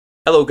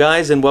Hello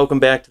guys and welcome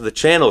back to the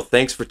channel.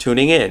 Thanks for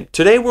tuning in.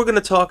 Today we're going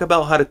to talk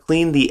about how to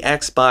clean the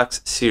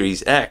Xbox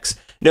Series X.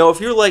 Now if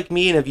you're like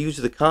me and have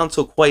used the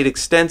console quite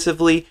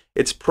extensively,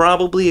 it's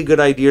probably a good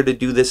idea to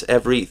do this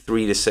every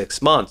 3 to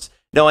 6 months.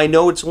 Now I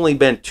know it's only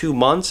been 2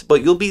 months,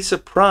 but you'll be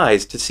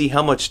surprised to see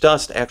how much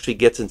dust actually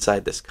gets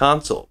inside this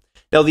console.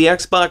 Now the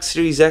Xbox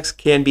Series X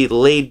can be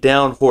laid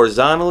down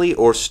horizontally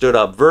or stood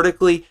up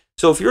vertically,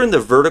 so if you're in the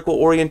vertical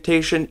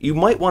orientation, you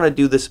might want to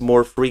do this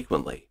more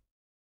frequently.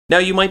 Now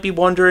you might be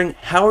wondering,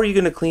 how are you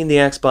going to clean the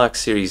Xbox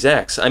Series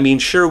X? I mean,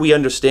 sure, we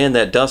understand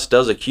that dust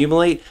does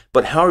accumulate,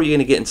 but how are you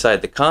going to get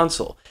inside the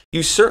console?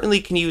 You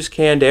certainly can use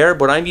canned air,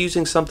 but I'm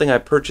using something I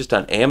purchased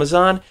on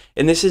Amazon,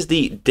 and this is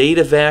the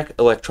DATA VAC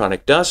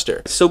electronic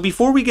duster. So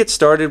before we get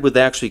started with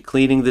actually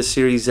cleaning the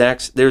Series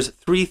X, there's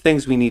 3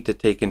 things we need to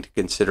take into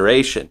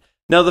consideration.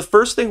 Now the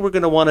first thing we're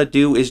going to want to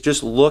do is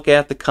just look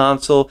at the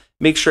console,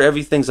 make sure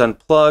everything's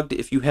unplugged.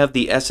 If you have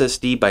the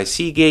SSD by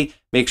Seagate,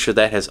 make sure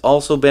that has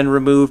also been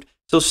removed.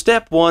 So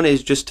step 1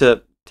 is just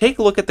to take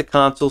a look at the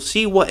console,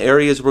 see what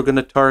areas we're going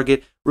to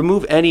target,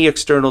 remove any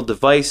external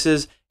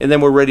devices, and then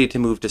we're ready to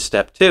move to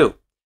step 2.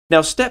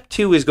 Now step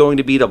 2 is going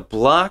to be to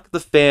block the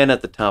fan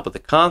at the top of the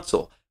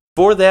console.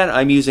 For that,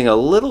 I'm using a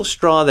little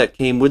straw that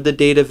came with the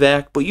DATA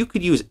VAC, but you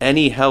could use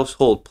any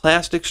household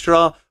plastic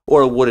straw or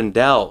a wooden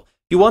dowel.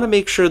 You want to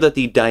make sure that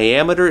the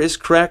diameter is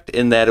correct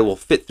and that it will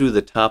fit through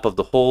the top of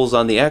the holes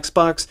on the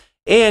Xbox.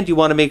 And you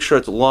want to make sure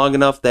it's long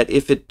enough that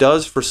if it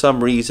does for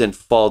some reason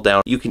fall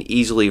down, you can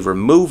easily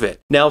remove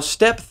it. Now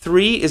step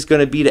 3 is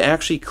going to be to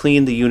actually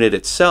clean the unit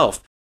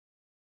itself.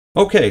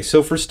 Okay,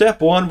 so for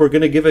step 1, we're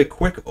going to give a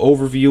quick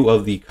overview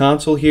of the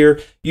console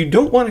here. You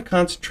don't want to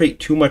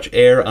concentrate too much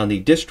air on the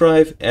disk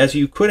drive, as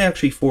you could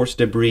actually force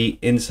debris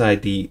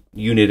inside the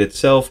unit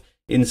itself,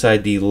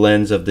 inside the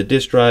lens of the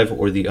disk drive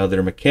or the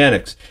other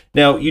mechanics.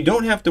 Now, you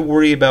don't have to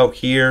worry about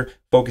here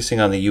focusing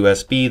on the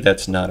USB,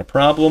 that's not a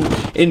problem.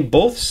 And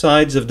both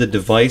sides of the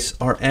device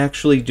are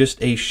actually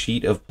just a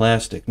sheet of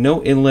plastic,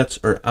 no inlets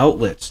or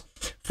outlets.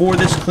 For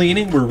this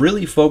cleaning, we're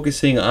really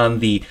focusing on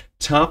the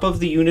top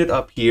of the unit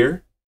up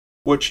here,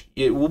 which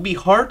it will be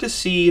hard to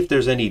see if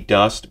there's any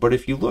dust, but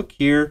if you look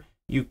here,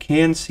 you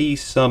can see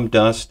some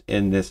dust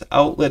in this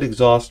outlet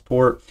exhaust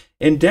port.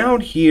 And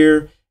down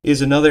here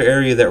is another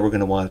area that we're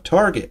going to want to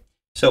target.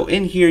 So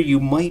in here you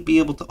might be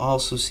able to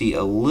also see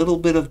a little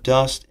bit of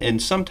dust,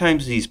 and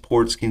sometimes these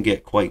ports can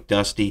get quite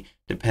dusty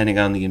depending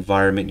on the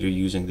environment you're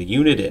using the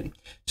unit in.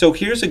 So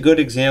here's a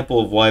good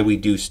example of why we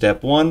do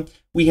step 1.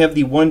 We have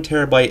the 1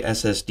 terabyte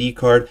SSD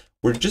card.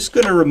 We're just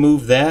going to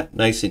remove that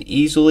nice and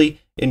easily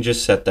and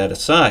just set that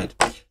aside.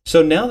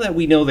 So now that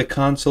we know the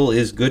console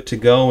is good to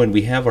go and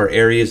we have our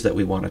areas that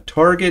we want to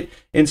target,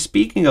 and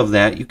speaking of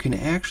that, you can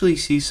actually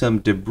see some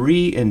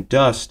debris and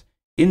dust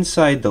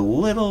inside the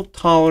little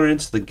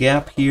tolerance, the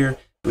gap here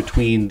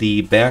between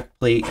the back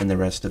plate and the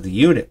rest of the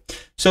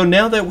unit. So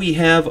now that we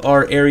have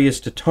our areas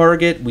to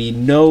target, we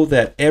know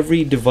that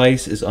every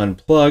device is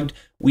unplugged,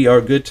 we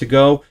are good to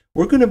go.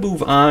 We're going to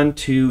move on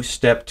to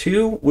step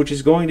 2, which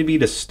is going to be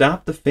to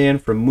stop the fan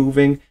from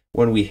moving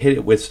when we hit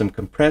it with some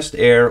compressed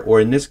air,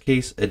 or in this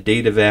case, a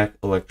DATA VAC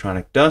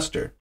electronic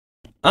duster.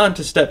 On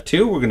to step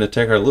 2, we're going to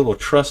take our little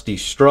trusty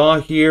straw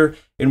here,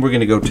 and we're going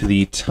to go to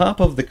the top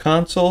of the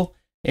console,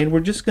 and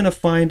we're just going to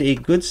find a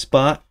good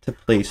spot to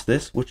place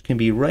this, which can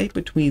be right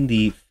between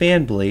the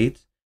fan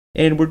blades,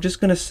 and we're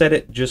just going to set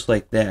it just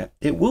like that.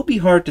 It will be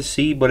hard to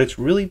see, but it's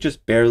really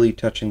just barely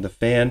touching the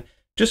fan,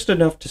 just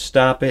enough to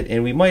stop it,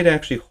 and we might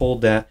actually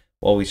hold that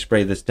while we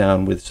spray this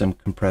down with some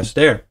compressed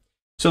air.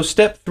 So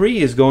step 3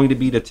 is going to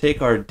be to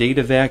take our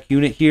DATA VAC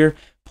unit here,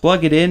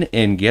 plug it in,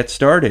 and get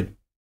started.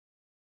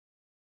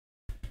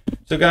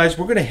 So guys,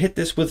 we're going to hit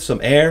this with some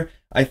air.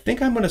 I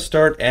think I'm going to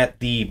start at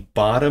the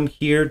bottom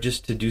here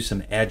just to do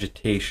some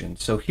agitation.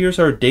 So here's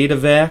our DATA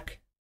VAC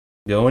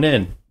going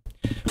in.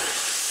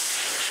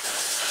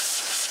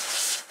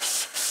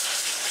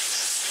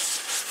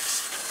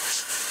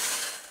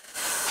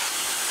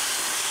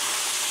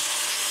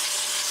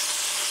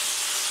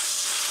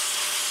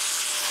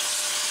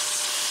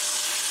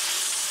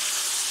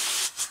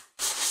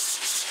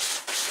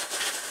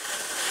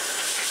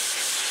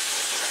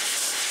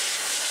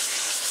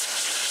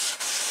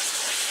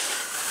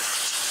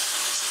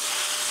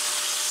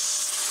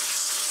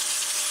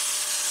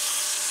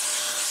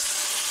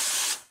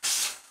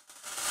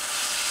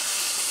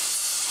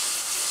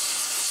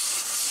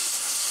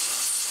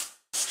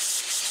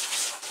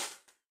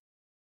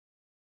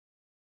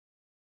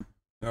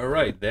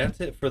 Alright,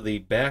 that's it for the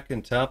back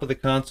and top of the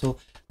console.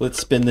 Let's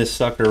spin this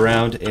sucker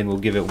around and we'll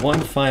give it one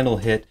final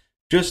hit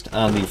just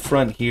on the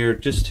front here,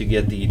 just to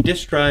get the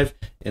disk drive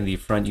and the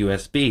front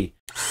USB.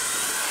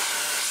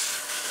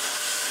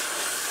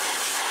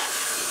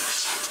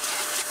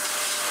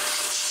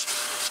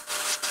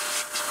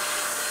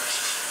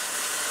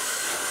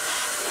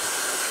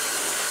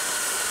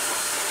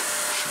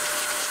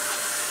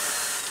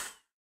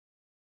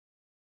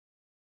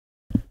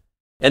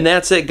 And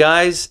that's it,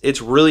 guys.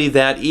 It's really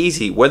that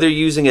easy. Whether you're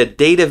using a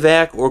DATA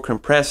VAC or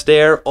compressed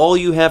air, all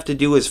you have to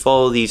do is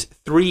follow these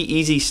 3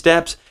 easy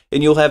steps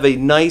and you'll have a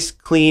nice,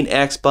 clean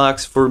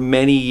Xbox for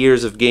many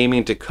years of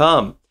gaming to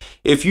come.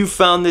 If you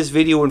found this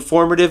video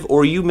informative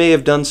or you may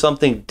have done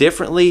something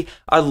differently,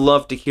 I'd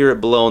love to hear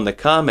it below in the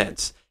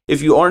comments.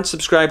 If you aren't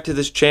subscribed to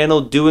this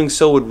channel, doing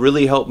so would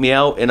really help me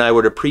out, and I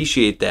would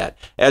appreciate that,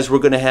 as we're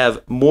going to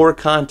have more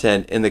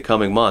content in the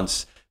coming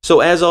months. So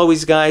as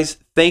always, guys,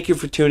 thank you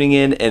for tuning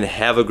in and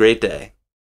have a great day.